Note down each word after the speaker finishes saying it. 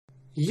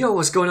Yo,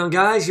 what's going on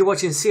guys? You're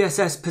watching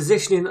CSS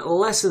Positioning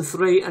Lesson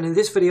 3, and in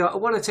this video I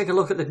want to take a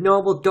look at the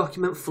normal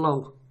document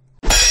flow.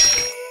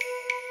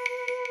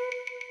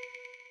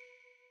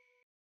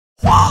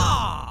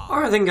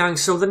 Alright then gang,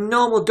 so the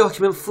normal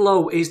document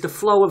flow is the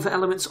flow of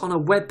elements on a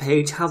web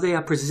page, how they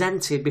are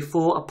presented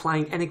before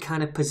applying any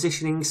kind of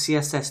positioning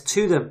CSS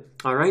to them.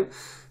 Alright,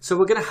 so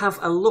we're going to have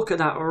a look at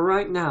that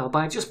right now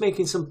by just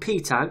making some p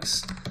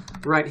tags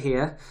right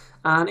here.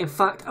 And in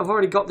fact, I've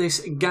already got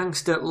this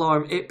gangster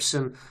lorem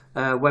ipsum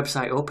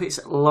website up. It's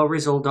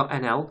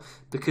lorizzle.nl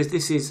because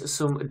this is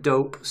some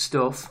dope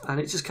stuff, and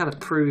it just kind of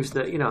proves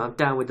that, you know, I'm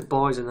down with the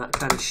boys and that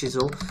kind of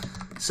shizzle.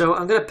 So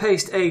I'm going to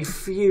paste a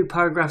few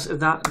paragraphs of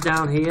that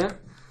down here.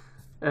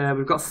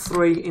 We've got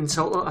 3 in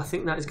total. I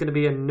think that is going to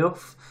be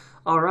enough.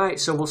 Alright,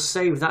 so we'll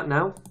save that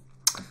now.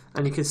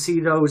 And you can see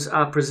those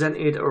are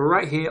presented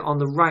right here on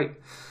the right.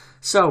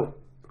 So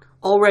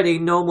already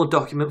normal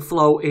document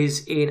flow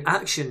is in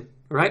action.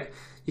 Right,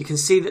 you can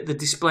see that they're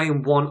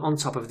displaying one on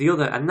top of the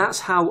other, and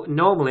that's how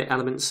normally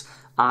elements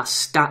are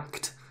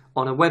stacked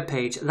on a web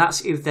page.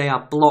 That's if they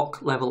are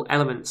block level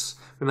elements.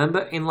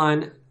 Remember,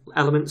 inline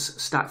elements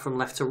stack from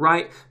left to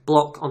right,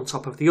 block on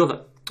top of the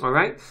other. All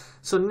right,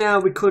 so now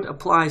we could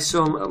apply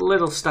some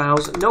little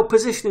styles, no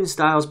positioning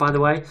styles by the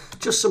way,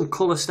 just some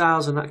color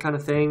styles and that kind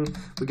of thing.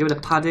 We give it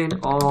a padding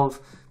of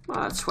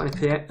 20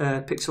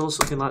 pixels,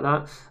 something like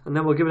that, and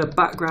then we'll give it a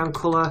background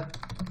color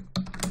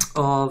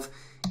of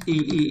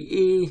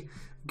EEE,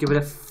 give it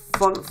a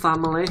font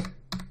family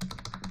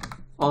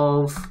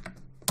of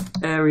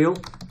Arial,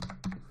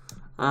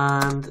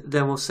 and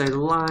then we'll say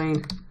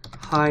line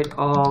height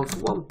of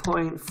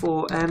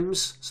 1.4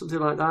 ems, something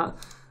like that,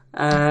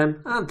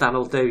 and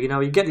that'll do. You know,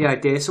 you get the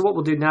idea. So what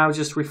we'll do now is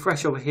just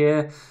refresh over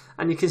here,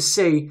 and you can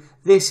see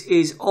this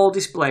is all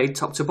displayed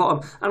top to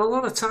bottom. And a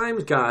lot of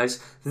times,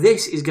 guys,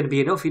 this is going to be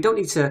enough. You don't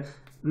need to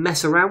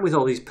mess around with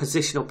all these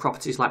positional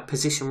properties like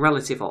position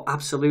relative or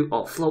absolute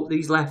or float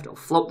these left or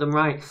float them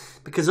right,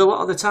 because a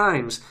lot of the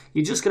times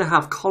you're just going to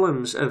have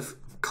columns of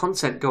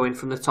content going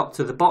from the top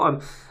to the bottom.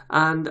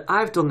 And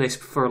I've done this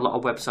for a lot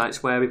of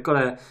websites where we've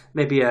got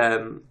maybe a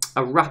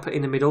wrapper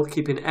in the middle,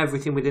 keeping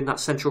everything within that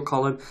central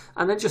column,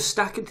 and then just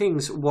stacking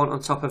things one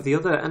on top of the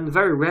other. And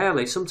very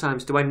rarely,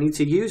 sometimes, do I need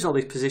to use all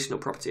these positional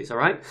properties. All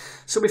right,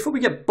 so before we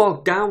get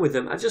bogged down with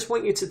them, I just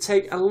want you to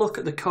take a look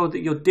at the code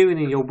that you're doing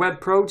in your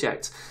web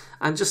project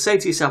and just say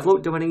to yourself,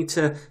 look, do I need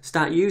to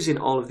start using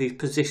all of these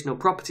positional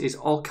properties,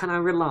 or can I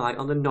rely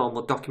on the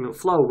normal document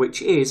flow,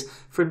 which is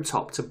from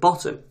top to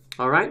bottom?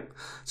 Alright,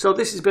 so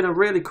this has been a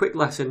really quick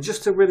lesson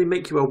just to really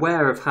make you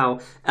aware of how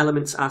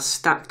elements are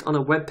stacked on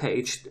a web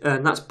page,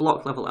 and that's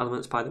block level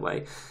elements by the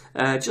way,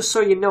 just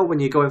so you know when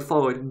you're going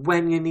forward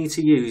when you need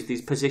to use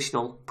these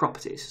positional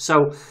properties.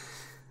 So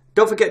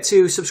don't forget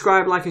to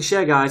subscribe, like and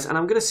share guys, and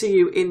I'm going to see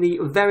you in the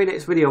very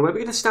next video where we're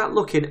going to start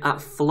looking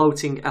at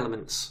floating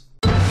elements.